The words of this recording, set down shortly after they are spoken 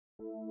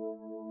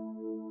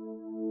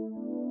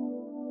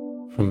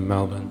From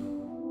Melbourne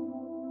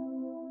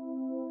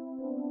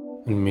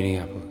and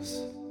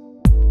Minneapolis.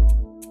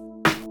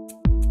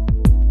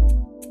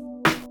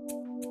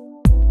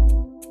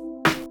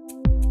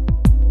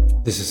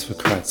 This is for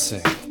Christ's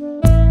sake.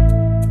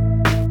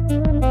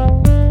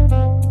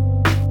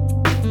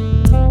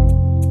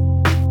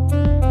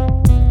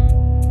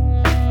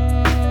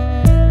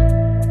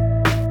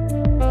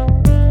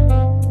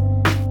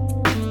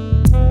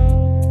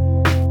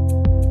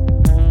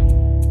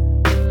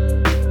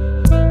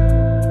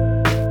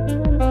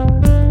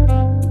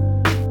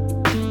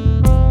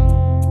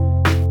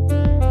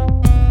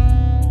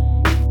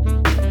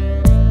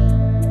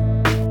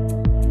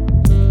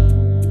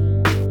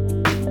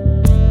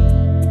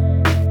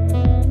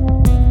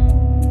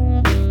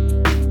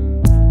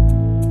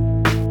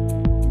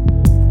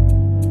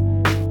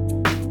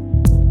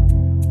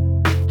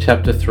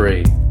 Chapter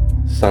 3,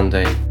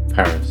 Sunday,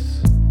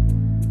 Paris.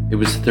 It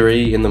was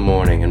 3 in the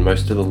morning and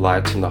most of the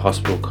lights in the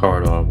hospital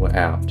corridor were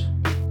out.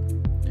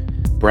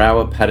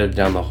 Brower pattered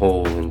down the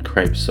hall in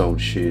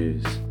crepe-soled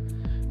shoes.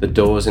 The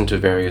doors into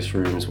various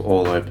rooms were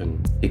all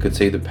open. He could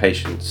see the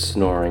patients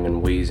snoring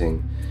and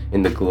wheezing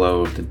in the glow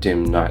of the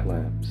dim night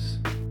lamps.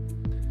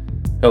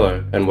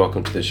 Hello and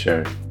welcome to the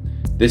show.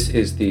 This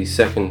is the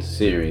second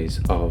series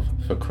of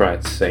For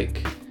Christ's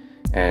Sake,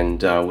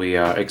 and we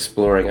are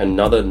exploring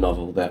another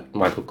novel that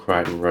Michael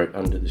Crichton wrote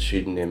under the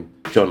pseudonym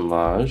John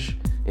Large,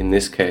 in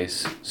this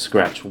case,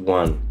 Scratch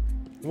 1.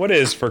 What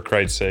is For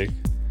Christ's Sake?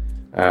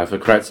 For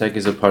Christ's Sake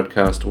is a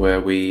podcast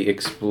where we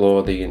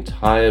explore the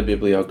entire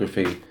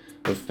bibliography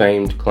of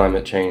famed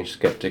climate change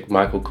skeptic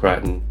Michael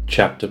Crichton,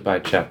 chapter by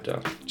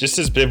chapter. Just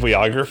his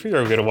bibliography, or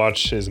are we going to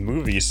watch his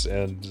movies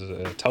and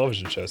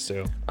television shows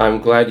too? I'm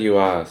glad you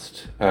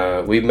asked.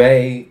 We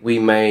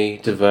may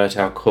divert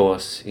our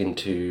course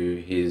into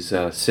his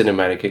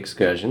cinematic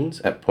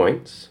excursions at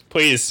points.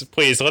 Please,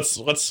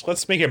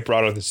 let's make it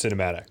broader than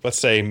cinematic. Let's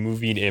say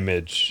moving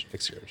image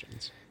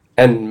excursions.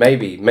 And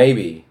maybe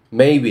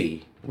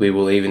we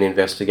will even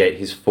investigate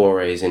his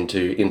forays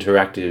into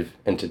interactive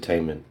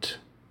entertainment.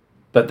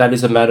 But that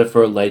is a matter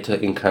for a later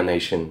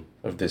incarnation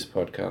of this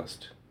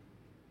podcast.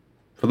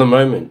 For the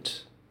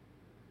moment,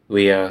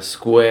 we are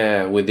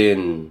square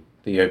within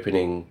the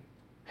opening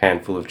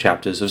handful of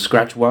chapters of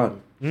Scratch 1.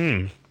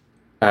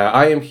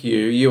 I am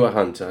Hugh, you are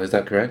Hunter, is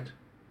that correct?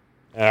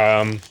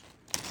 Can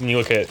you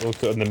look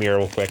in the mirror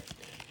real quick?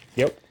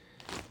 Yep.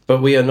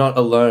 But we are not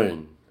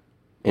alone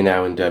in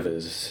our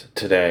endeavors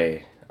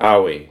today,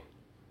 are we?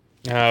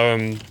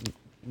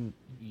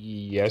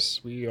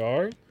 Yes, we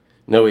are.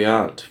 No, we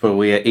aren't, for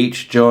we are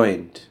each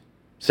joined,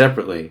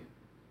 separately,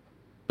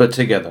 but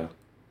together,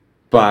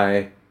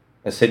 by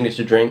a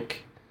signature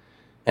drink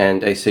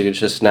and a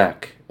signature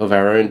snack of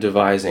our own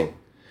devising.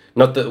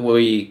 Not that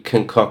we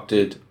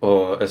concocted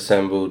or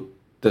assembled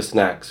the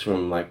snacks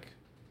from,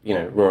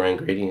 raw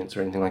ingredients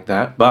or anything like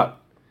that, but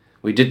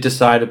we did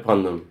decide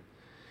upon them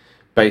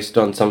based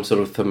on some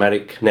sort of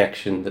thematic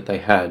connection that they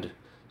had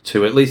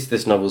to at least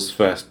this novel's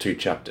first 2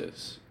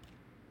 chapters.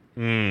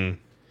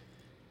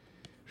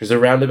 Which is a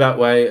roundabout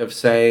way of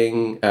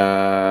saying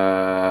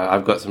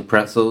I've got some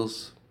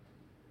pretzels,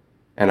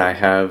 and I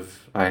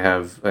have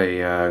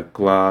a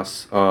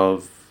glass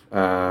of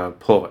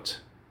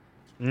port.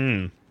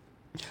 Little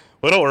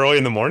early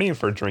in the morning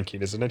for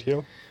drinking, isn't it,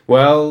 Hugh?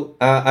 Well,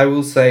 I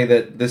will say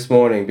that this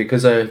morning,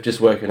 because I have just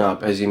woken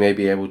up, as you may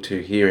be able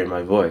to hear in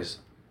my voice,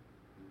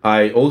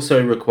 I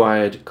also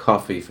required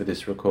coffee for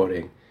this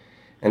recording.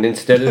 And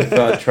instead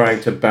of trying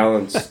to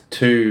balance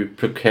 2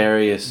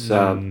 precarious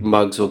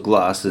mugs or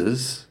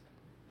glasses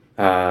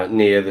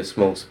near the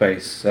small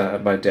space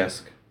at my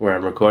desk where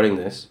I'm recording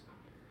this,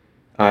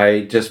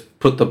 I just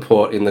put the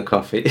port in the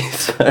coffee.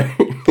 So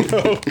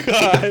Oh,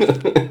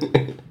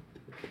 God.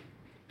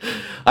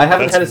 I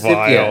haven't had a That's sip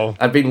vile. yet.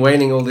 I've been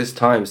waiting all this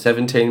time,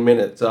 17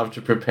 minutes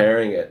after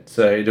preparing it.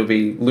 So it'll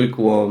be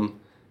lukewarm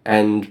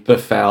and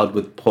befouled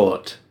with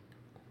port.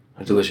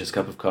 A delicious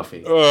cup of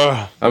coffee.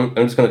 Ugh. I'm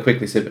just going to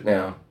quickly sip it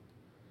now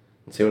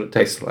and see what it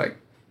tastes like.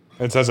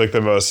 It sounds like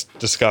the most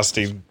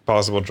disgusting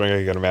possible drink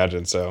I can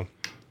imagine, so...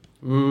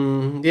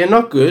 Yeah,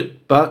 not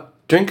good, but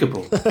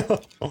drinkable.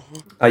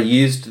 I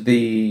used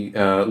the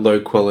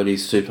low-quality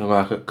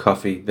supermarket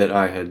coffee that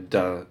I had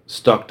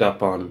stocked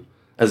up on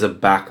as a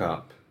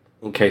backup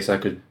in case I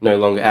could no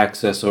longer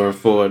access or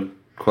afford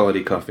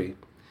quality coffee.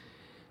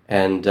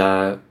 And,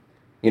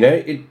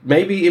 it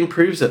maybe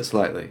improves it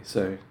slightly,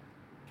 so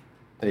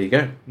there you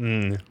go.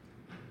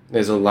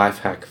 There's a life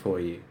hack for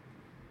you.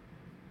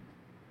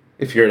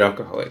 If you're an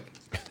alcoholic.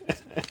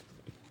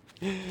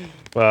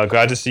 Well,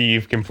 glad to see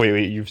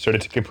you've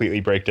started to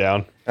completely break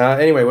down.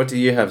 Anyway, what do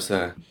you have,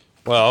 sir?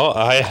 Well,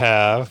 I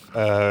have,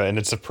 and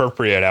it's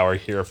appropriate hour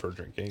here for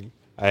drinking.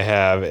 I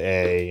have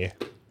a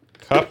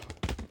cup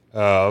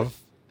of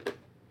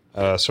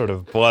a sort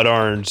of blood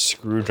orange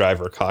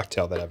screwdriver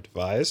cocktail that I've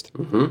devised.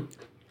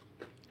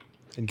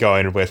 And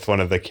going with one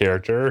of the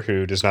character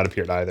who does not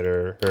appear in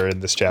either or in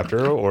this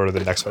chapter or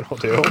the next one will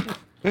do.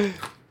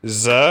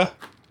 Zakar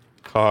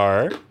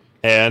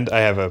And I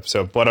have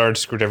a blood orange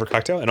screwdriver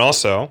cocktail, and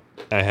also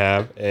I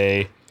have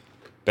a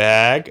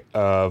bag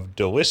of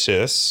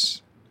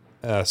delicious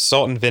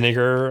salt and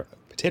vinegar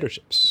potato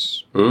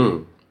chips.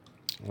 Mm.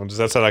 Well, does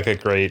that sound like a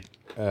great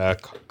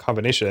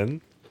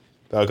combination?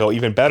 That'll go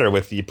even better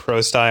with the pro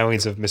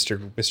stylings of Mr.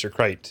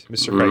 Krite.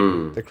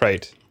 Mr.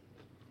 Krite.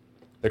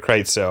 The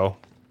Krite, so,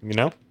 you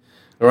know?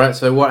 Alright,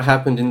 so what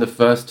happened in the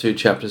first 2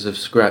 chapters of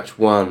Scratch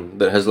 1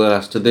 that has led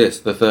us to this,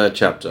 the 3rd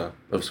chapter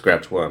of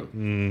Scratch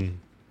 1?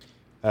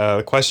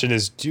 The question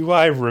is, do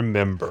I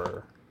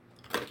remember?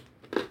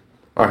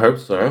 I hope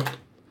so.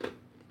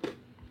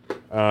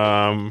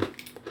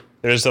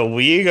 There's a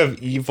league of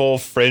evil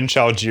French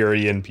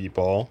Algerian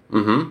people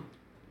Mm-hmm.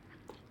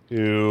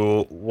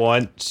 who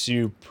want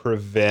to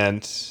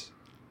prevent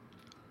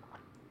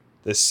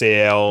the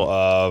sale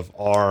of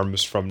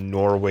arms from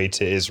Norway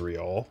to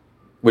Israel.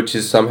 Which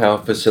is somehow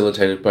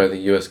facilitated by the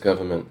US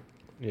government.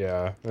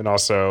 Yeah, and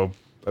also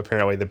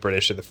apparently the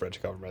British and the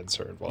French governments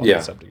are involved Yeah.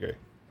 to some degree.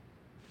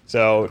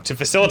 So to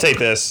facilitate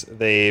this,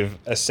 they've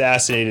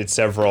assassinated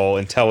several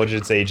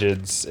intelligence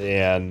agents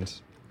and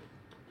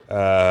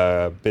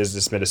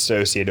businessmen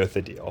associated with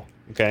the deal.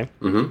 Okay,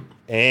 Mm-hmm.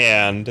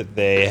 and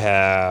they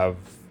have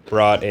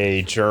brought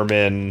a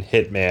German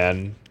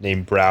hitman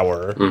named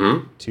Brower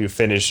Mm-hmm. to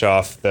finish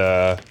off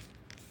the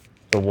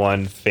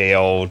one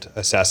failed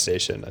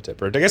assassination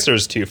attempt. Or I guess there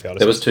was 2 failed.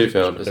 There was 2 assassinations.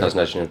 failed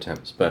assassination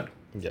attempts, but...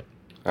 Yeah,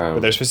 but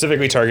they're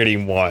specifically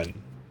targeting one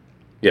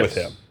with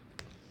him.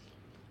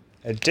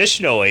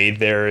 Additionally,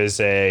 there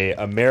is a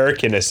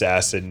American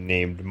assassin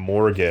named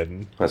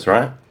Morgan That's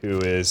right. who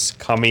is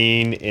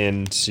coming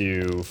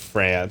into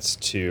France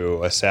to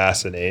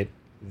assassinate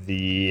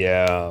the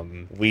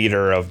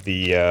leader of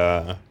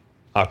the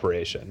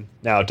operation.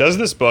 Now, does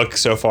this book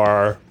so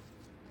far,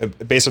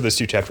 based on those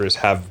 2 chapters,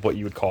 have what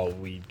you would call a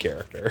lead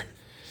character?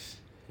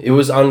 It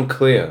was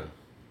unclear.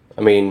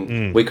 I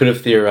mean, we could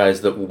have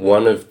theorized that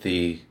one of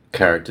the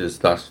characters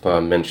thus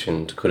far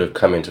mentioned could have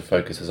come into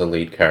focus as a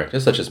lead character,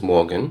 such as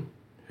Morgan,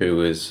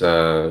 who is,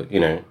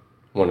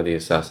 one of the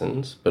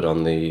assassins, but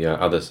on the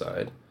other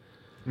side.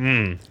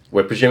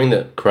 We're presuming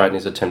that Crichton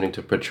is attempting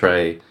to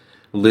portray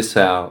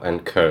Lissau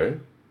and co.,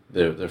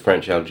 the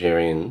French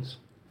Algerians,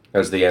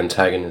 as the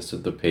antagonists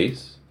of the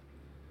piece.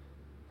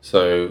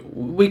 So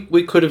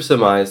we could have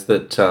surmised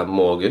that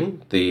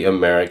Morgan, the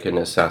American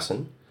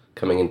assassin,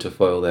 coming in to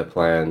foil their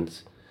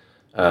plans,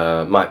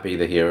 might be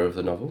the hero of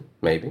the novel,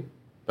 maybe,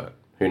 but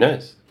who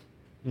knows?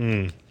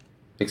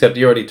 Except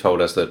you already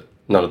told us that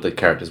none of the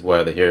characters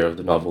were the hero of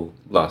the novel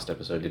last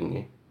episode, didn't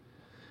you?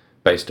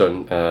 Based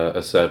on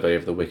a survey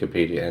of the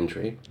Wikipedia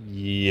entry.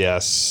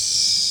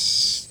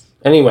 Yes.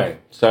 Anyway,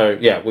 so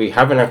yeah, we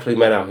haven't actually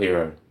met our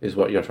hero, is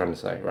what you're trying to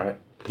say, right?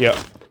 Yep.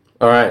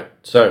 Alright,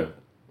 so,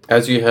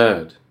 as you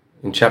heard,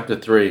 in Chapter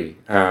 3,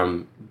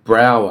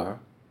 Brower,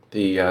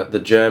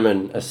 the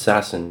German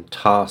assassin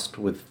tasked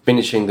with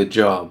finishing the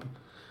job,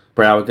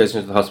 Brower goes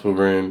into the hospital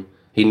room,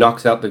 he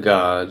knocks out the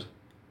guard,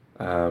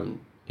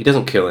 he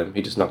doesn't kill him,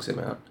 he just knocks him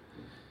out.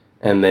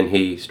 And then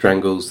he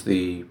strangles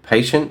the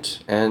patient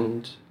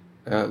and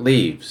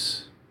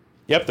leaves.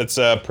 Yep, that's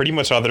pretty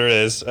much all there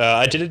is.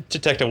 I did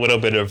detect a little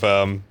bit of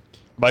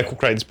Michael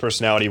Crichton's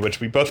personality, which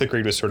we both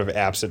agreed was sort of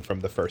absent from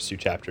the first 2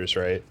 chapters,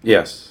 right?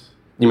 Yes.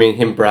 You mean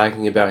him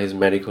bragging about his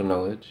medical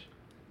knowledge?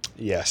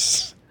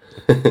 Yes.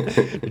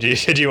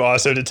 Did you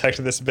also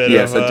detect this bit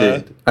Yes, of I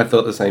did. I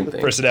thought the same thing.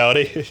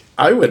 personality?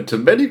 I went to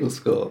medical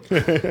school.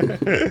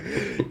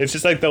 It's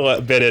just like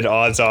the bit in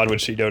Odds On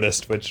which she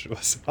noticed, which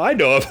was, I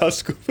know about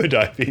scuba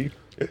diving.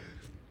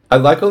 I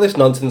like all this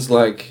nonsense.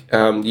 Like,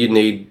 you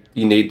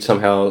need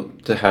somehow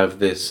to have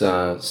this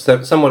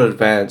somewhat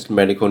advanced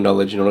medical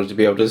knowledge in order to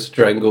be able to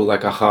strangle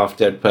like a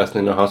half-dead person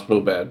in a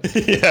hospital bed.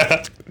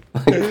 Yeah.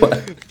 Like,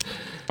 what?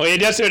 Well, he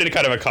does it in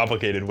kind of a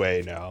complicated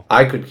way now.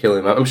 I could kill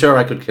him. I'm sure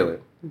I could kill him.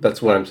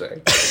 That's what I'm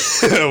saying.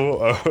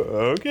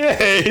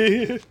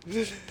 Okay.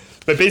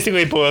 But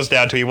basically, it boils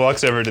down to he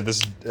walks over to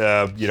this,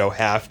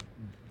 half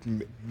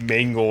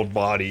mangled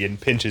body and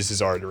pinches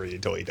his artery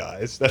until he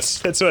dies.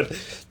 That's what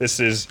this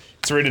is.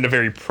 It's written in a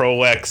very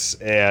prolix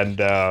and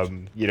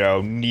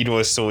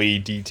needlessly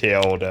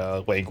detailed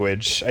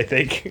language. I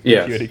think.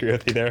 Yes. You would agree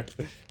with me there,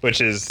 which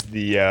is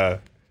the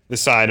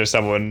sign of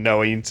someone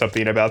knowing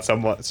something about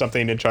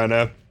something and trying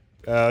to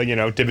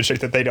demonstrate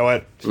that they know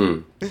it.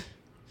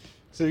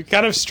 So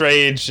kind of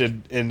strange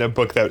in a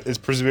book that is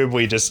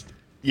presumably just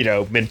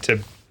meant to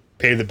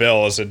pay the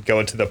bills and go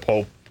into the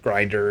pulp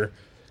grinder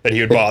that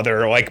he would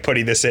bother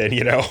putting this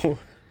in.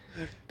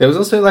 There was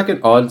also like an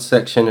odd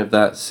section of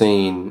that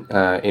scene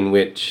in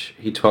which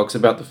he talks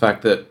about the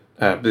fact that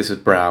this is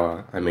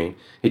Brower. I mean,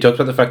 he talks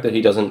about the fact that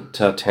he doesn't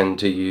tend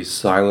to use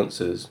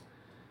silencers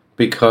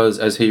because,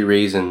 as he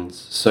reasons,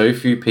 so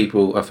few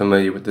people are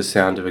familiar with the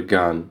sound of a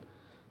gun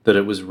that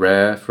it was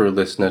rare for a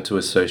listener to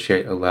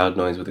associate a loud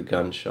noise with a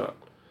gunshot.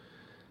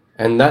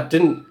 And that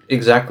didn't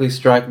exactly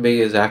strike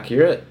me as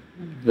accurate,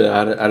 but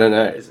I don't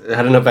know.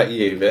 I don't know about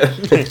you, but...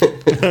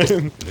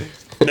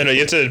 No,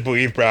 you have to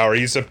believe Brower.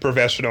 He's a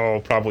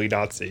professional, probably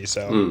Nazi,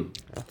 so...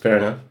 Fair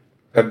enough.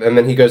 And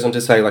then he goes on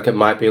to say, like, it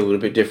might be a little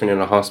bit different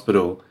in a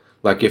hospital.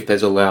 Like, if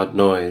there's a loud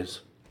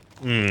noise,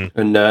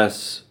 a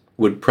nurse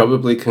would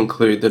probably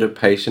conclude that a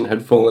patient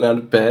had fallen out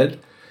of bed.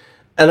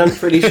 And I'm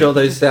pretty sure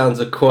those sounds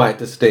are quite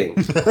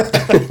distinct.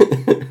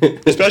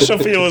 Especially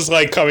if it was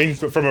like coming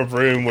from a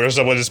room where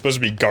someone is supposed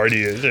to be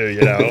guarding it,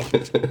 you know.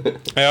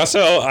 I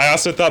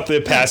also thought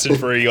the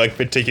passage where he like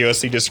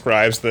meticulously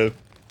describes the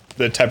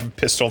type of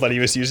pistol that he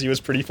was using was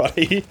pretty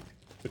funny.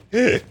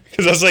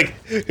 Because I was like,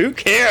 who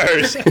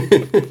cares?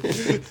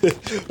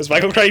 Was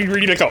Michael Crichton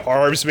reading like an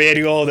arms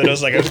manual? And then I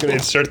was like, I'm just going to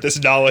insert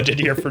this knowledge in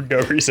here for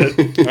no reason.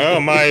 Oh,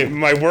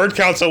 my word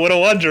count's a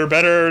little under.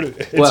 Better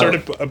insert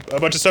a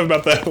bunch of stuff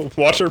about the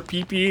Washer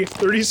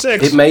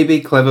PP36. It may be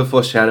clever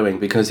foreshadowing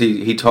because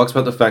he talks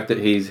about the fact that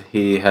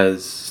he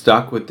has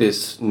stuck with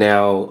this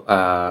now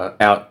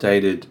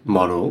outdated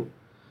model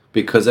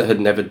because it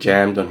had never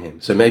jammed on him.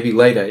 So maybe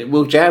later it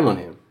will jam on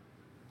him.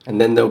 And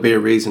then there'll be a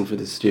reason for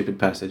this stupid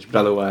passage, but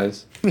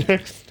otherwise...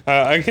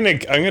 I'm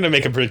gonna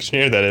make a prediction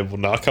here that it will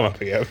not come up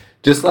again.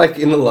 Just like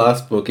in the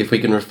last book, if we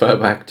can refer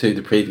back to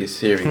the previous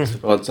series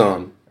of Odds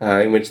On,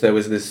 in which there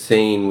was this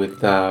scene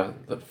with the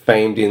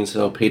famed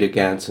incel Peter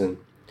Ganson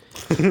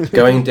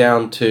going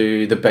down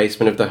to the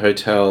basement of the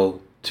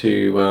hotel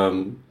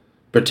to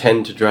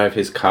pretend to drive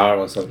his car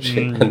or some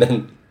shit, and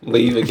then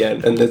leave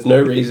again, and there's no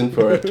reason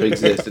for it to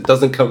exist. It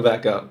doesn't come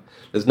back up.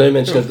 There's no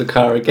mention of the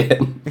car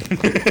again.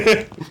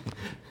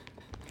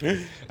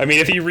 I mean,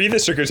 if you read the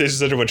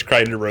circumstances under which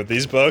Crichton wrote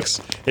these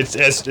books, it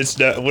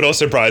wouldn't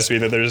surprise me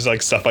that there's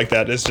like stuff like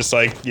that. It's just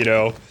like, you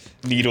know,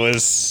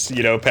 needless,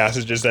 you know,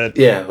 passages that...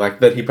 Yeah, like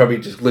that he probably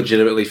just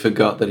legitimately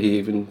forgot that he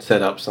even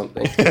set up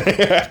something.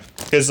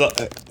 Because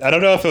I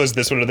don't know if it was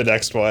this one or the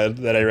next one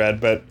that I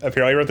read, but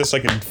apparently I wrote this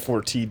like in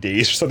 14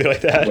 days or something like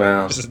that.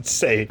 Wow. Which is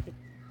insane.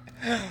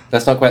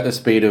 That's not quite the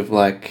speed of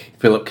like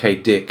Philip K.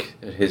 Dick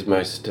at his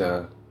most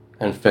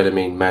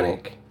amphetamine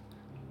manic.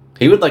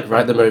 He would like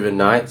write them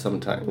overnight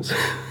sometimes.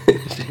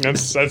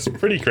 That's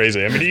pretty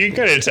crazy. I mean, you can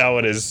kind of tell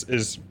it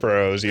is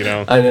prose, you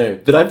know. I know,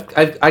 but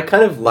I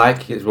kind of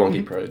like his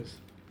wonky prose.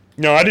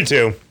 No, I do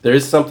too. There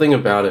is something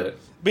about it.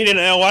 I mean, and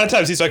a lot of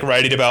times he's like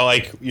writing about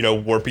like, you know,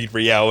 warping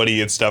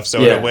reality and stuff. So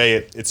Yeah. in a way,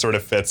 it sort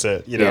of fits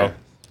it, you know.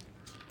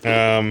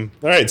 All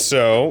right,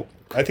 so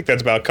I think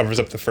that's about covers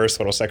up the first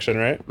little section,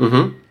 right?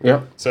 Mm-hmm.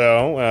 Yeah.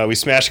 So we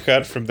smash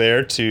cut from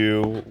there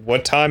to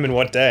what time and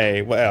what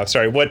day?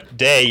 What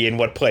day in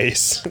what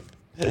place?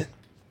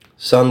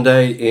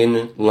 Sunday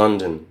in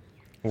London.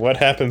 What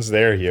happens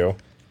there, Hugh?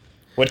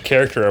 What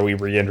character are we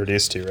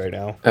reintroduced to right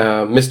now?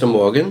 Mr.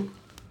 Morgan.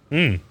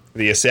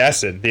 The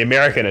assassin, the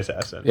American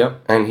assassin.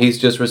 Yep. And he's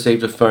just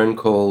received a phone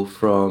call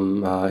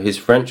from his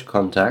French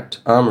contact,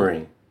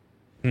 Armory.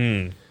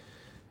 And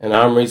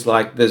Armory's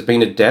like, there's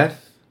been a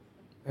death.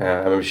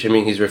 I'm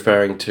assuming he's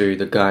referring to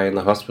the guy in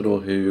the hospital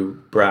who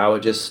Brower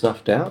just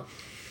snuffed out.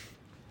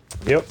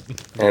 Yep.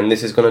 And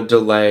this is going to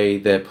delay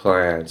their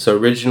plan. So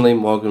originally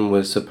Morgan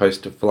was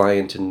supposed to fly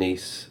into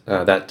Nice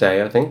that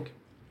day, I think.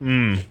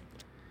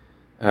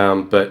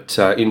 But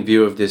in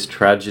view of this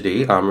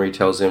tragedy, Armory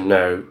tells him,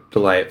 no,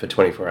 delay it for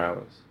 24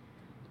 hours.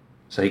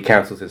 So he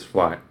cancels his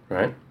flight,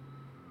 right?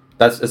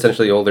 That's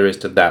essentially all there is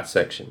to that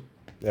section.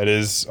 That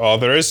is all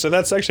there is to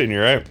that section,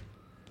 you're right.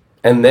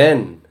 And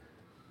then,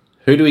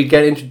 who do we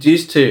get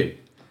introduced to?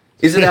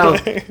 Is it our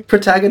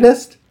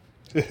protagonist?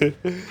 Can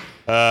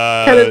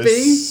it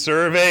be?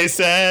 Survey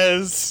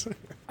says.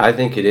 I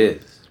think it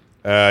is.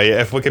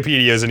 Yeah, if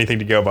Wikipedia is anything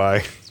to go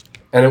by.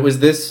 And it was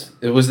this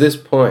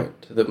point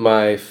that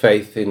my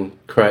faith in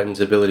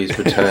Crichton's abilities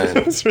returned.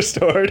 It was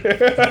restored.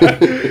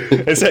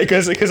 Because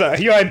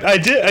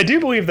I do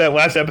believe that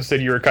last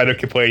episode you were kind of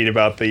complaining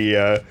about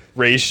the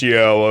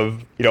ratio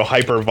of, you know,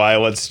 hyper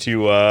violence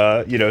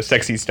to you know,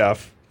 sexy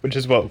stuff, which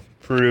is what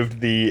proved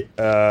the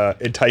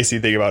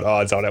enticing thing about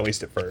Odds On, at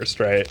least at first,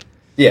 right?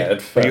 Yeah.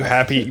 Were you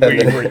happy?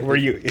 Were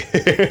you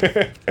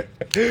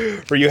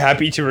were you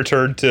happy to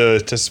return to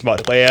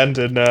Smutland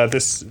in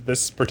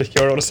this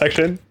particular little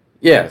section?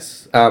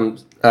 Yes.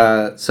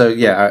 So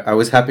yeah, I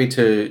was happy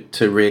to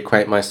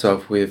reacquaint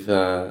myself with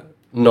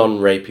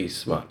non-rapey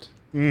smut.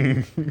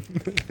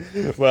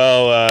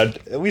 Well,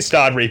 at least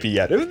not rapey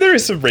yet. There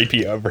is some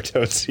rapey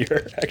overtones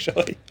here,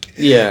 actually.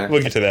 Yeah.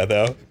 We'll get to that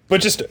though.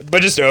 But just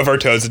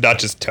overtones and not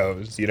just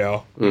toes, you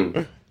know.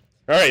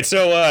 All right,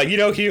 so you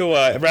know, Hugh,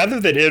 rather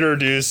than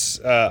introduce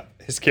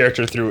his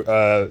character through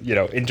you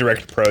know,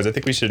 indirect prose, I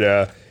think we should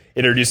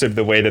introduce him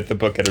the way that the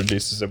book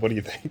introduces him. What do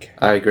you think?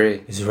 I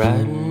agree. He's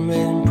riding red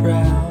and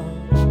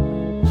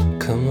proud.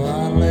 Come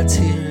on, let's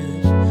hear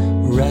it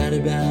right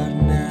about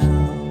now.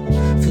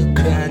 For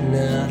crying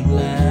out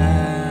loud.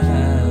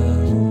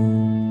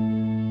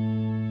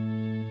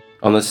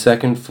 On the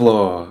second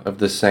floor of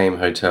the same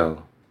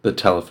hotel, the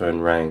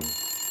telephone rang.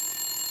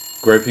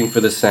 Groping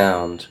for the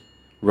sound,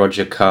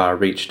 Roger Carr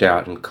reached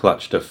out and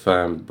clutched a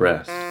firm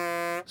breast.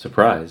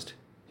 Surprised,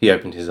 he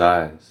opened his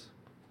eyes.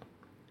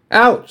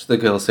 Ouch, the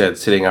girl said,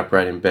 sitting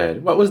upright in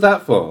bed. What was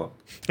that for?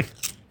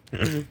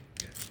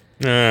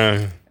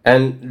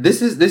 And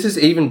this is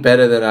even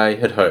better than I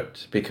had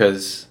hoped,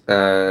 because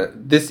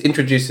this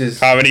introduces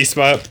Comedy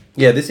smut.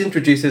 yeah, this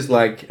introduces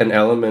like an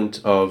element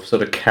of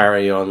sort of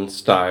carry-on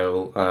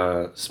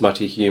style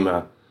smutty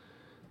humor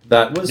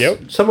that was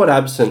somewhat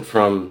absent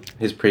from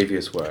his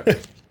previous work.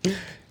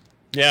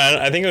 Yeah,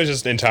 I think it was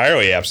just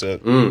entirely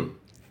absent.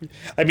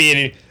 I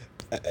mean,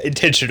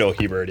 intentional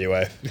humor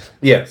anyway.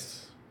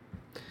 Yes,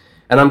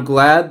 and I'm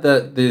glad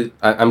that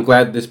I'm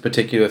glad this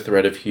particular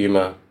thread of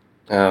humor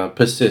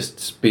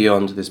persists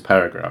beyond this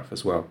paragraph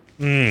as well.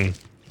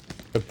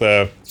 With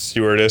the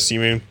stewardess, you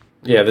mean?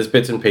 Yeah, there's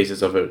bits and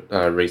pieces of it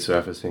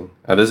resurfacing.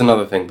 There's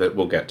another thing that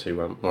we'll get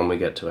to when we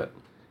get to it.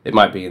 It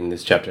might be in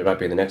this chapter, it might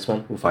be in the next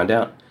one. We'll find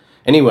out.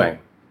 Anyway,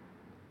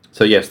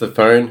 so yes, the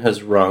phone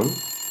has rung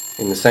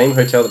in the same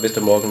hotel that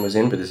Mr. Morgan was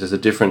in, but this is a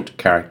different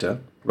character,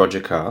 Roger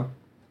Carr.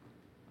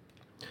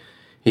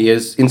 He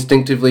has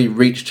instinctively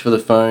reached for the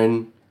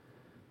phone,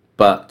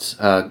 but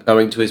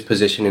owing to his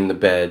position in the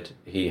bed,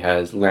 he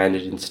has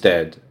landed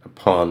instead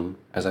upon,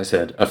 as I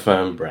said, a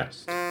firm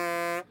breast,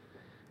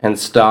 and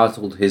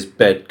startled his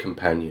bed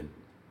companion.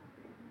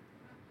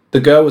 The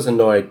girl was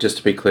annoyed, just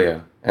to be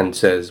clear, and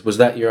says, "Was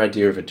that your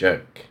idea of a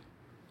joke?"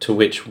 To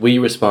which we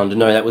respond,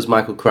 "No, that was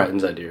Michael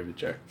Crichton's idea of a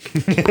joke."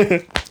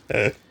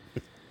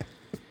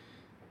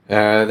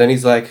 Then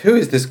he's like, "Who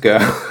is this girl?"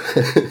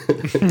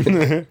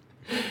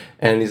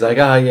 And he's like,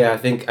 "Oh yeah, I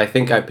think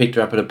I picked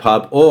her up at a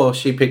pub, or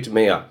she picked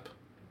me up."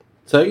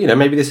 So,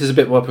 maybe this is a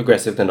bit more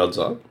progressive than odds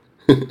are.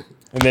 And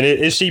then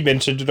is she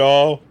mentioned at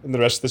all in the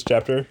rest of this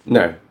chapter?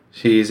 No,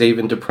 she is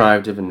even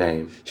deprived of a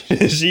name.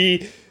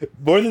 She,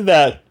 more than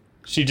that,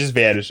 she just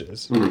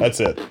vanishes.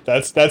 That's it.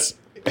 That's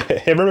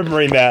him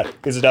remembering that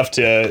is enough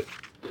to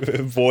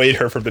void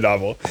her from the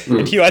novel.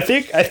 And Hugh, I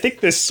think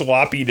this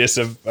sloppiness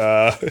of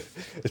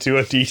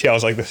to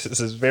details like this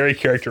is very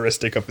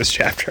characteristic of this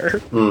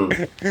chapter.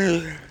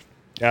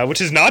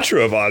 Which is not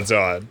true of Odds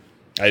On,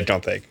 I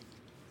don't think.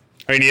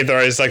 I mean, there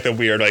is like the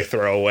weird like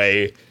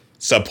throwaway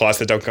subplots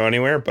that don't go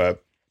anywhere,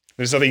 but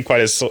there's nothing quite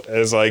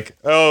as like,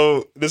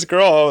 oh, this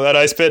girl that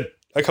I spent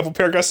a couple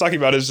paragraphs talking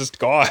about is just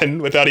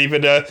gone without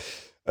even a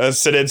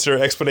sentence or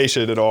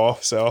explanation at all.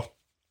 So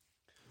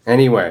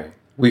anyway,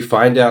 we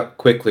find out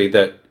quickly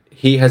that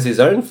he has his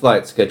own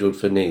flight scheduled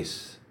for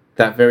Nice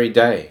that very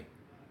day.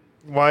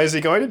 Why is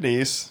he going to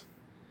Nice?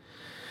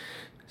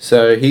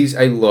 So he's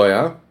a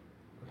lawyer.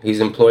 He's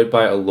employed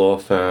by a law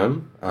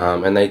firm,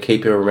 and they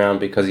keep him around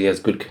because he has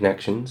good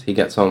connections. He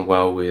gets on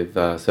well with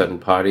certain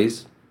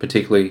parties,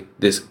 particularly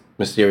this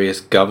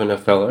mysterious governor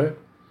fellow.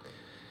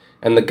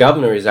 And the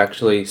governor is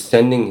actually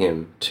sending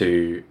him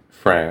to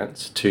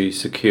France to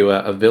secure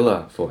a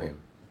villa for him.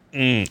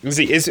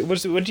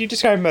 Would you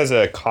describe him as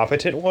a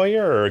competent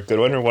lawyer or a good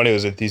one, or one who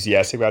was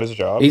enthusiastic about his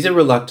job? He's a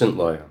reluctant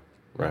lawyer,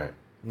 right?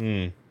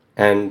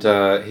 And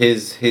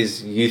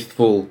his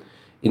youthful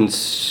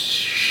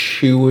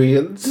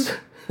insouciance...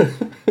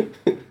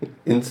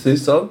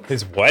 Insouciance?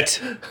 His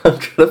what? I'm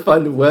trying to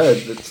find a word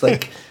that's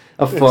like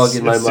a fog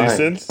in my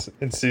mind.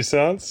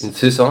 Insouciance?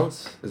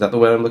 Insouciance? Is that the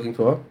word I'm looking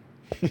for?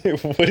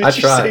 What did you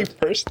say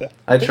first? Then?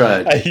 I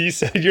tried. You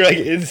said you're like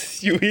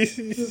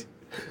insouciance.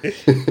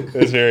 It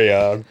was very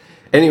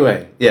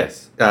Anyway,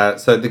 yes.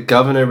 So the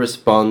governor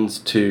responds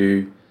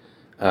to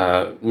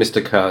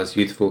Mr. Carr's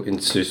youthful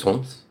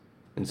insouciance.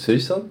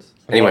 Insouciance?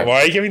 Anyway.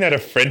 Why are you giving that a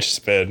French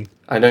spin?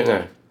 I don't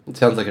know. It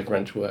sounds like a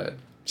French word.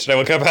 Should I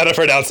look up how to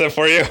pronounce it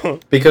for you?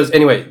 Because,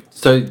 anyway,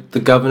 so the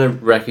governor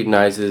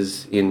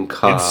recognizes in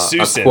Carr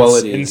a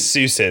quality...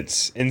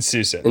 Insouciance.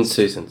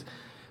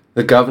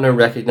 The governor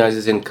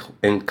recognizes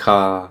in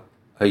Carr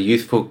a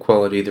youthful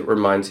quality that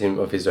reminds him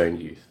of his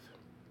own youth.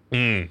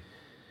 I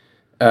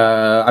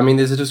mean,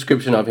 there's a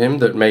description of him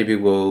that maybe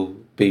will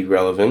be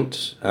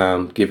relevant,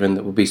 given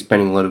that we'll be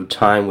spending a lot of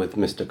time with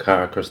Mr.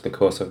 Carr across the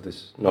course of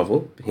this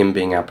novel, him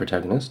being our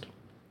protagonist.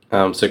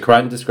 So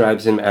Crichton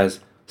describes him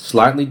as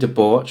slightly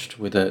debauched,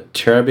 with a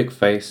cherubic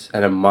face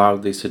and a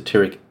mildly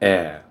satiric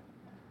air.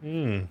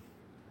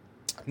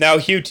 Now,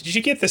 Hugh, did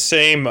you get the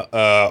same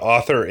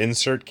author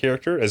insert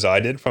character as I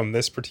did from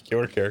this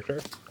particular character?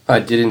 I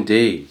did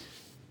indeed.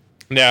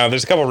 Now,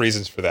 there's a couple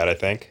reasons for that, I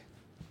think.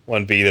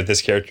 One being that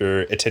this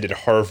character attended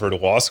Harvard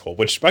Law School,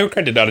 which Michael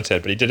Crichton did not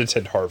attend, but he did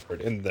attend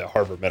Harvard in the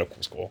Harvard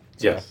Medical School.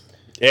 So. Yes.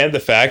 And the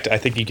fact, I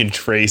think you can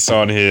trace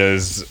on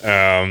his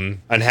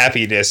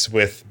unhappiness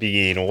with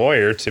being a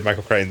lawyer to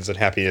Michael Crichton's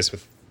unhappiness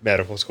with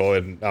medical school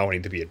and not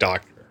wanting to be a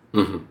doctor.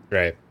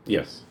 Right?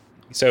 Yes.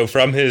 So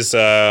from his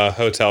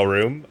hotel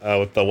room,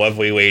 with the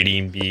lovely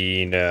lady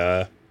being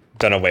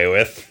done away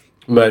with.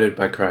 Murdered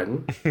by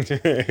Crichton.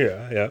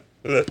 Yeah.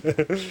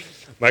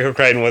 Michael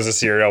Crichton was a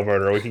serial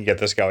murderer. We can get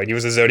this going. He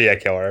was a Zodiac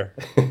killer.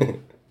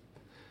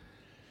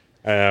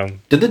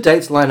 Did the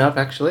dates line up,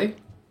 actually?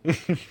 What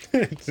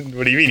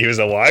do you mean? He was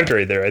alive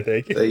during there, I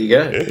think. There you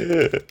go.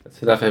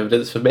 That's enough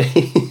evidence for me.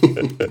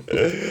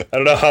 I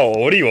don't know how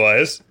old he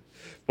was.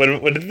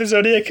 When did the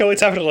Zodiac killings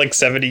happen in like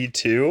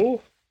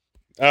 72?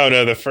 Oh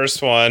no, the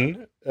first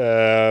one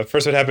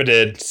happened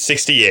in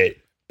 68.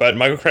 but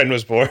Michael Crichton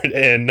was born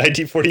in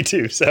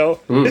 1942,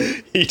 so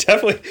he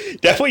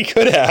definitely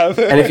could have.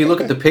 And if you look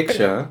at the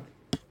picture,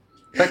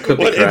 that could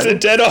be Well, it's a Crichton.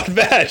 dead-on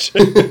match.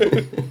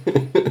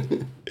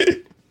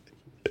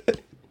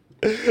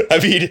 I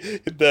mean,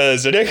 the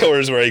Zodiac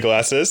Killer is wearing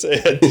glasses,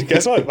 and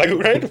guess what? Michael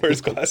Crichton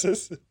wears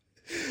glasses.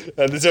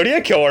 The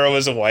Zodiac Killer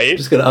was white.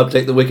 Just going to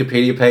update the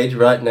Wikipedia page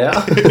right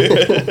now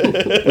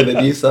with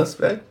a new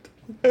suspect.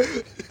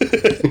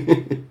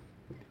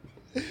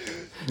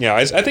 Yeah,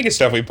 I think it's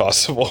definitely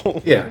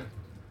possible. Yeah,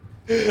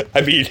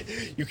 I mean,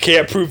 you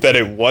can't prove that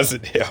it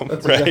wasn't him,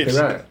 that's right?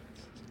 exactly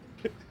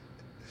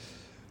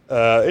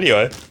right.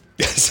 Anyway,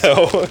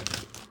 so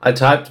I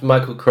typed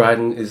Michael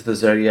Crichton is the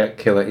Zodiac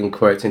Killer in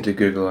quotes into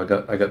Google. I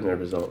got no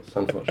results,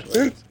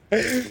 unfortunately.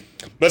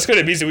 that's good.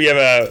 It means that we have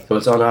a So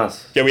it's on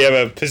us.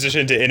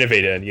 position to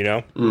innovate in, you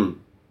know. Mm.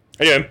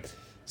 Anyway,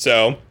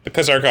 so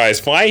because our guy is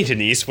flying to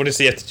Nice, what does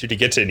he have to do to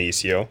get to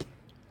Nice, yo?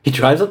 He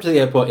drives up to the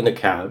airport in a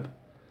cab.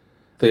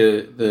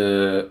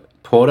 The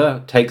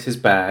porter takes his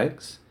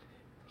bags.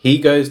 He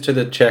goes to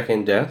the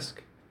check-in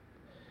desk,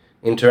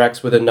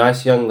 interacts with a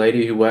nice young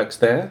lady who works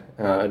there,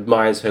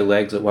 admires her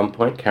legs at one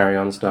point,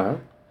 carry-on style.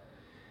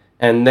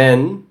 And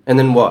then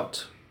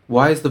what?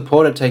 Why is the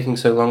porter taking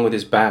so long with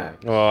his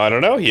bag? Well, I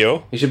don't know,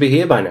 Hugh, He should be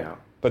here by now.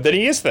 but then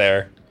he is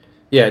there.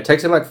 Yeah, it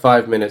takes him like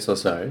 5 minutes or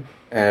so,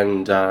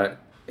 and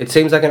it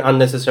seems like an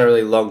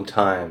unnecessarily long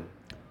time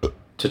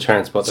to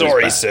transport those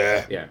Sorry, bags.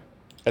 sir. Yeah.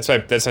 That's my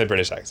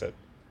British accent.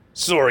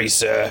 Sorry,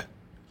 sir.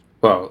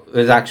 Well,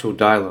 there's actual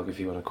dialogue if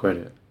you want to quote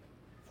it.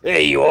 There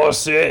you are,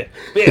 sir.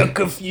 Bit of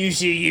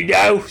confusion, you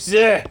know,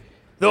 sir.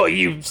 Thought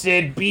you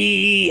said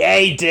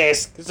BEA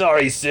desk.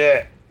 Sorry,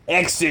 sir.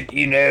 Exit,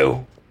 you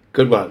know.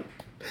 Good one.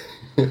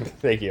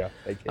 Thank you.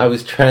 I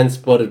was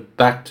transported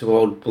back to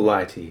old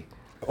Blighty.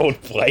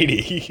 Old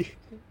Blighty.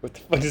 What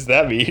the fuck does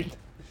that mean?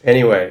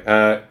 Anyway,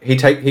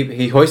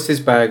 he hoists his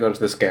bag onto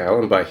the scale,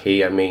 and by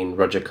he I mean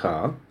Roger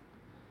Carr.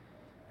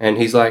 And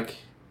he's like,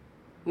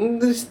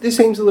 this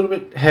seems a little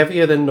bit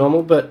heavier than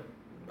normal, but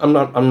I'm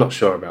not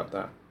sure about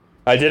that.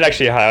 I did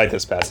actually highlight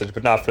this passage,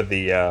 but not for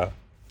the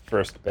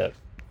first bit.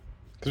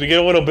 Because we get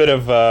a little bit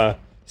of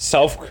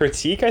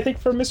self-critique, I think,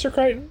 from Mr.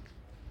 Crichton.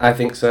 I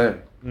think so.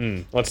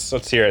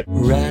 Let's hear it.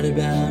 Right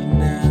about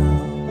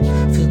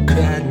now, for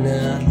crying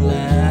out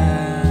loud.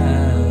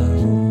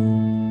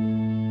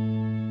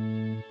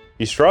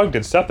 He shrugged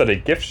and stopped at a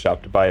gift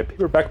shop to buy a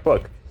paperback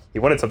book. He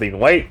wanted something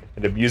light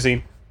and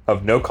amusing,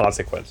 of no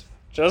consequence.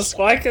 Just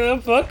like the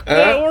book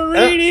that we're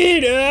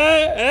reading.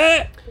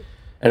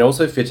 And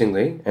also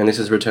fittingly, and this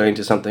is returning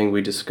to something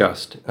we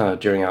discussed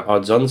during our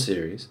Odds On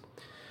series,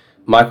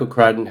 Michael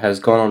Crichton has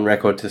gone on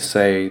record to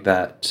say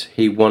that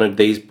he wanted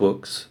these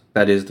books,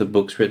 that is, the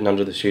books written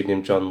under the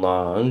pseudonym John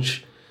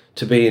Lange,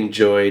 to be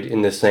enjoyed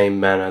in the same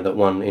manner that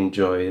one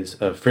enjoys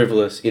a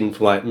frivolous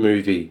in-flight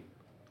movie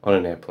on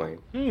an airplane.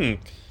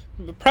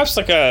 Perhaps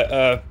like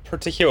a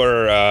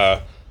particular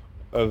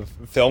a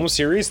film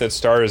series that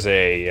stars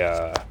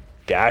a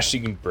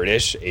dashing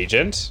British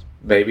agent.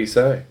 Maybe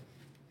so.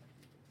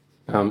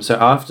 So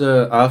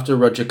after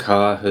Roger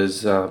Carr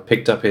has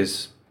picked up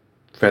his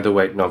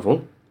featherweight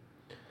novel,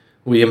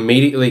 we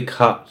immediately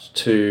cut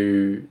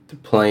to the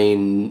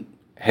plane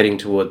heading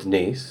towards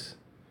Nice,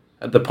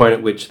 at the point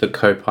at which the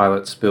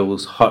co-pilot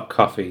spills hot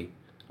coffee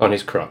on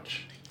his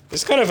crotch.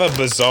 It's kind of a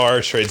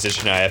bizarre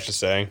transition, I have to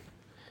say.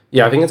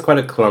 Yeah, I think it's quite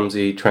a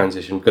clumsy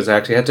transition because I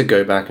actually had to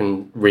go back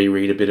and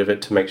reread a bit of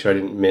it to make sure I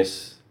didn't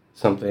miss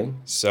something.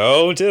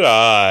 So did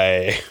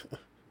I.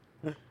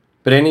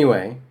 But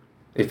anyway,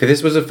 if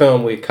this was a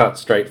film, we cut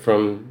straight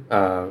from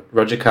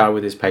Roger Carr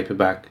with his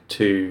paperback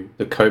to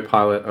the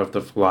co-pilot of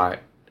the flight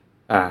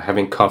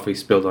having coffee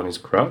spilled on his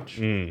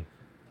crotch.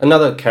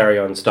 Another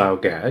carry-on style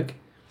gag.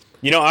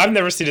 You know, I've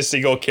never seen a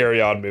single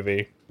Carry On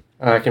movie.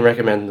 I can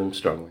recommend them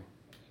strongly.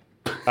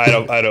 I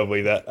don't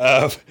believe that.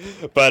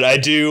 But I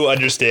do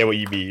understand what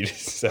you mean.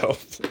 So,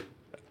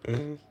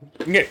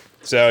 okay.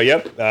 So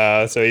yep.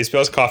 So he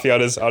spills coffee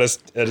on his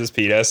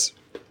penis.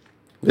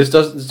 This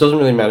doesn't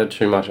really matter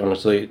too much,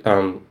 honestly.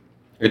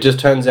 It just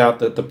turns out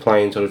that the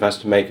plane sort of has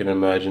to make an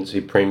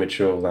emergency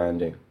premature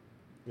landing.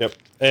 Yep.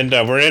 And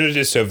we're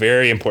introduced to a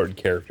very important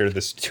character,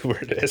 the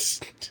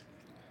stewardess.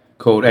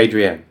 Called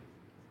Adrienne.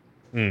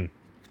 And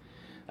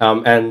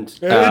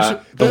the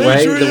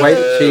Adrienne! way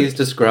that she is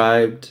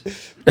described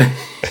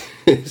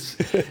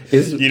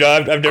is You know,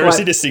 I've never quite-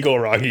 seen a single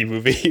Rocky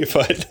movie,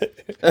 but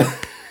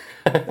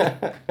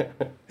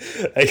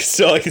I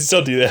can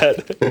still do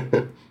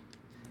that.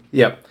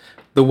 Yep.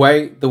 The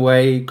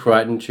way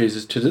Crichton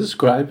chooses to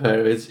describe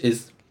her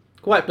is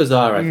quite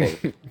bizarre, I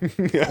think.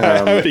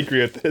 I would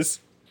agree with this.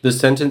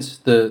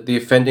 The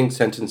offending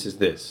sentence is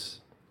this.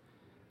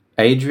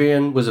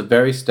 Adrienne was a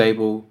very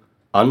stable,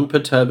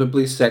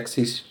 unperturbably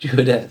sexy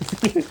stewardess.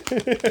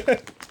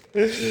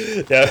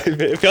 Yeah,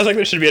 it feels like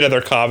there should be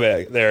another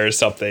comment there or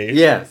something.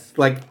 Yes,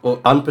 or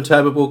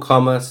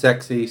unperturbable,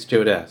 sexy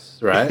stewardess,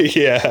 right?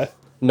 Yeah.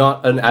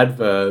 Not an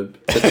adverb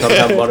that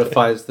somehow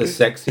modifies the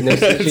sexiness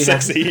that she has.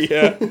 Sexy,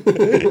 yeah.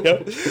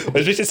 Yep.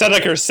 Which makes it sound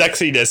like her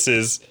sexiness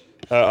is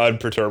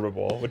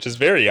unperturbable, which is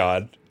very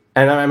odd.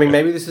 And I mean,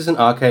 maybe this is an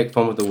archaic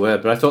form of the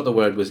word, but I thought the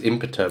word was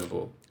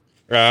imperturbable.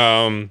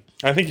 I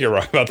think you're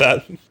wrong about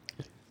that.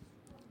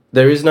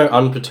 There is no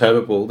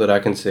unperturbable that I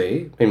can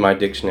see in my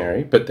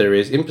dictionary, but there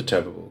is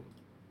imperturbable.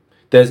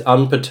 There's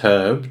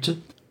unperturbed,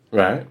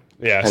 right?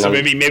 Yeah, And so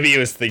I'm- maybe he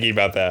was thinking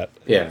about that.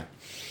 Yeah.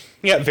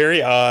 Yeah,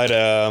 very odd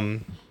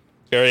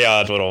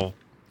little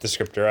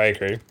descriptor. I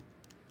agree.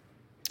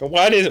 But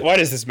why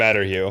does this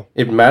matter, Hugh?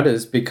 It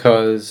matters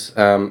because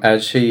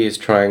as she is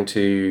trying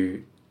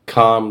to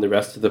calm the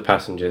rest of the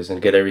passengers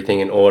and get everything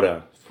in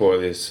order for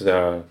this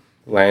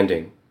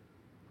landing,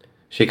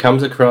 she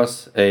comes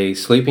across a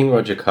sleeping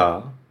Roger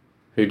Carr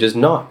who does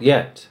not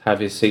yet have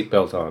his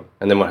seatbelt on.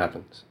 And then what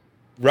happens?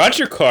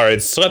 Roger Carr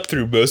had slept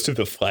through most of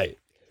the flight.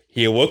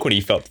 He awoke when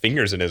he felt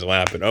fingers in his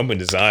lap and opened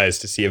his eyes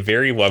to see a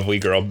very lovely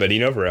girl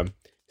bending over him.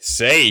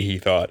 Say, he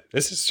thought,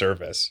 this is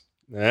service.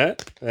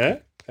 But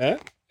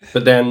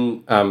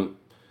then,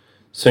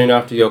 soon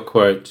after your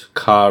quote,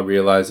 Carr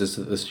realizes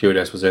that the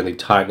stewardess was only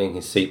tightening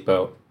his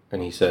seatbelt,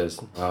 and he says,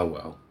 "Oh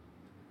well."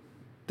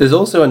 There's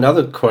also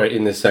another quote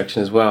in this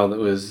section as well that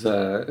was.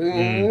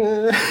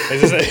 The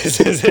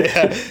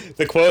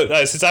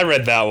quote, since I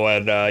read that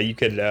one, you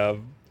could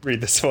read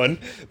this one.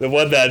 The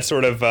one that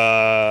sort of,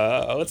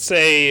 let's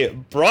say,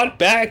 brought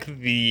back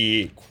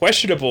the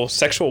questionable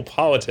sexual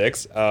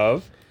politics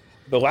of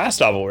the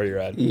last novel where you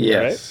read.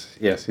 Yes,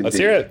 yes. Right? Let's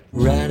hear it.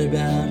 Right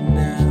about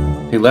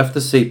now. He left the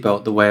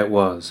seatbelt the way it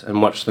was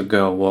and watched the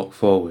girl walk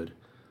forward,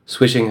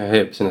 swishing her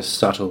hips in a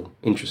subtle,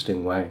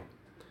 interesting way.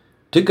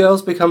 Do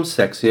girls become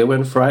sexier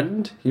when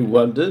frightened? He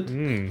wondered.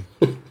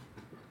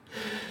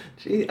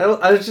 Gee,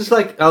 I was just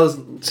like, I was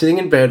sitting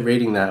in bed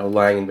reading that, or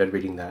lying in bed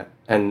reading that,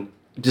 and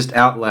just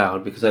out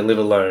loud, because I live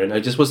alone, I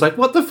just was like,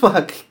 what the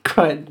fuck?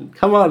 Cried,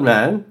 come on,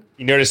 man.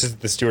 You notice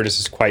that the stewardess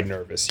is quite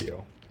nervous,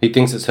 Hugh. He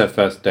thinks it's her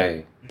first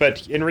day.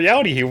 But in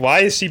reality, Hugh, why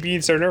is she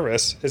being so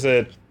nervous? Is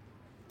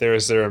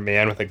there a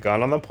man with a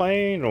gun on the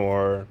plane,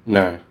 or...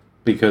 No,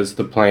 because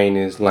the plane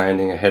is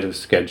landing ahead of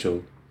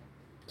schedule.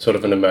 Sort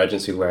of an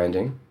emergency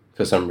landing,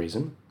 for some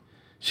reason.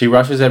 She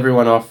rushes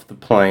everyone off the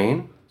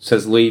plane,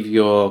 says leave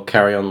your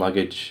carry-on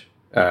luggage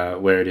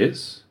where it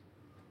is.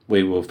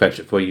 We will fetch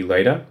it for you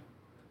later.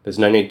 There's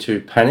no need to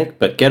panic,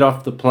 but get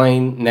off the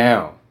plane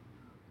now.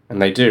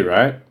 And they do,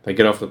 right? They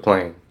get off the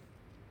plane.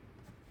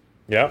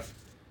 Yeah.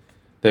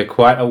 They're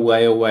quite a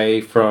way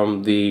away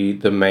from the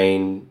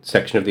main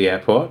section of the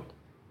airport.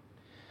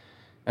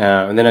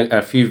 And then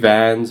a few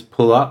vans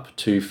pull up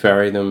to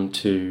ferry them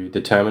to the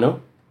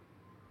terminal.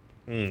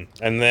 And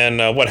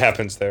then what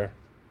happens there?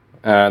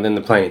 Then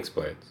the plane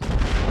explodes.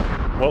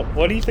 Well,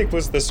 what do you think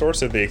was the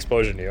source of the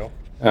explosion, Neil?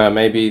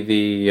 Maybe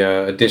the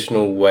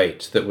additional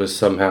weight that was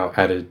somehow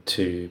added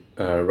to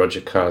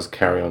Roger Carr's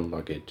carry-on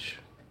luggage.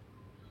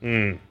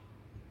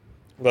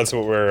 That's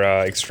what we're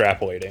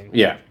extrapolating.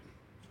 Yeah.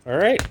 All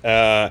right.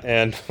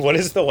 And what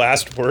is the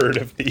last word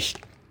of the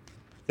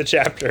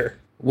chapter?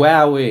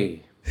 Wowee.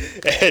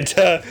 And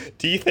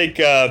do you think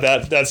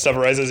that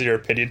summarizes your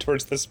opinion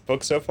towards this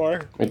book so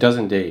far? It does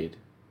indeed.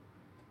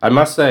 I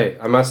must say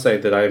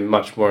that I'm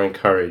much more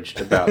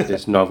encouraged about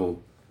this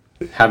novel,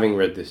 having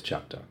read this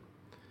chapter.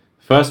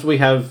 First, we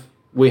have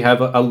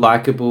a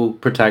likable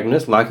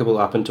protagonist, likable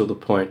up until the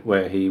point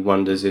where he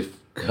wonders if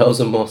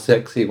girls are more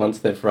sexy once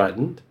they're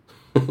frightened.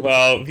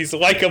 Well, he's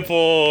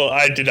likable.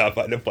 I do not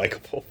find him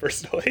likable,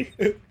 personally.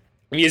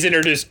 He is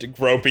introduced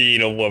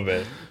groping a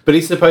woman. But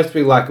he's supposed to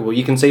be likable.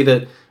 You can see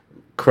that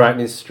Crichton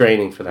is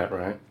straining for that,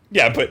 right?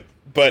 Yeah,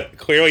 but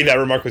clearly that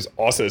remark was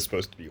also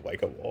supposed to be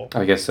likable.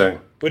 I guess so.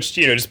 Which,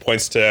 just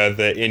points to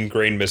the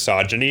ingrained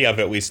misogyny of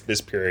at least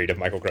this period of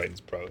Michael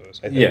Crichton's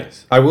prose, I think.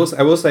 Yes. I will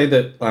say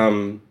that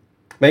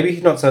maybe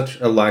he's not such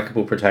a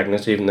likable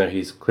protagonist, even though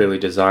he's clearly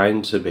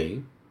designed to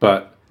be,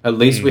 but at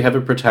least we have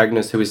a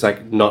protagonist who is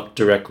like not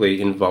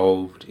directly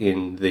involved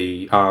in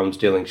the arms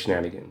dealing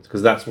shenanigans,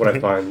 because that's what I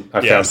found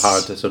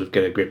hard to sort of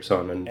get a grips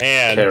on and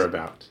care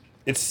about.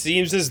 It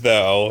seems as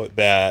though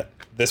that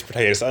this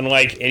protagonist,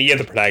 unlike any of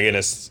the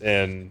protagonists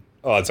in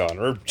Odds On,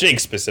 or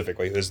Jinx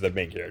specifically, who's the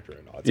main character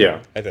in Odds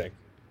On, I think,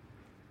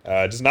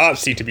 does not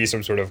seem to be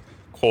some sort of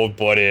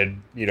cold-blooded,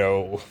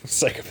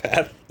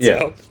 psychopath. Yeah.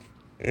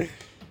 So.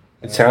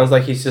 It sounds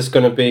like he's just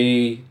going to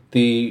be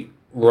the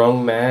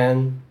wrong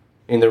man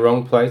in the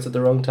wrong place at the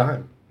wrong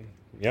time.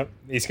 Yep.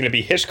 He's going to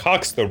be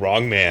Hitchcock's the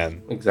wrong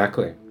man.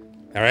 Exactly.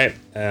 All right.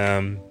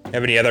 Have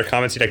any other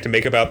comments you'd like to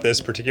make about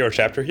this particular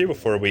chapter here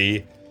before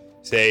we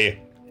say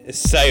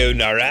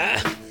sayonara?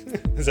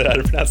 Is that how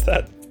to pronounce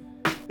that?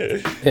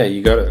 Yeah,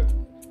 you got it.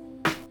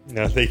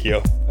 No, thank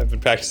you. I've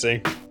been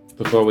practicing.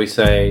 Before we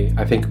say,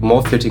 I think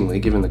more fittingly,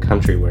 given the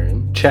country we're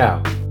in,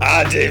 ciao.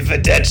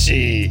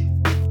 Arrivederci.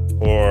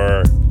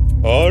 Or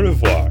au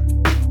revoir.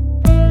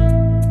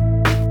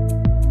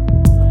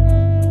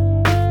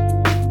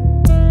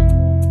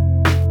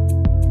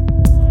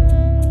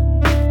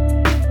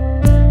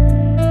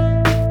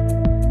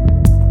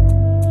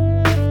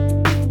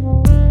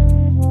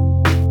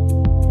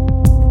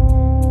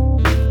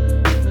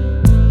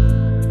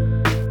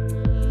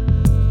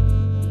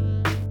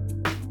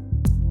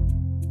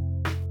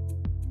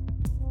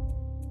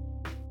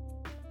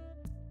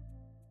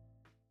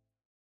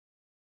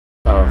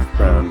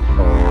 time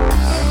on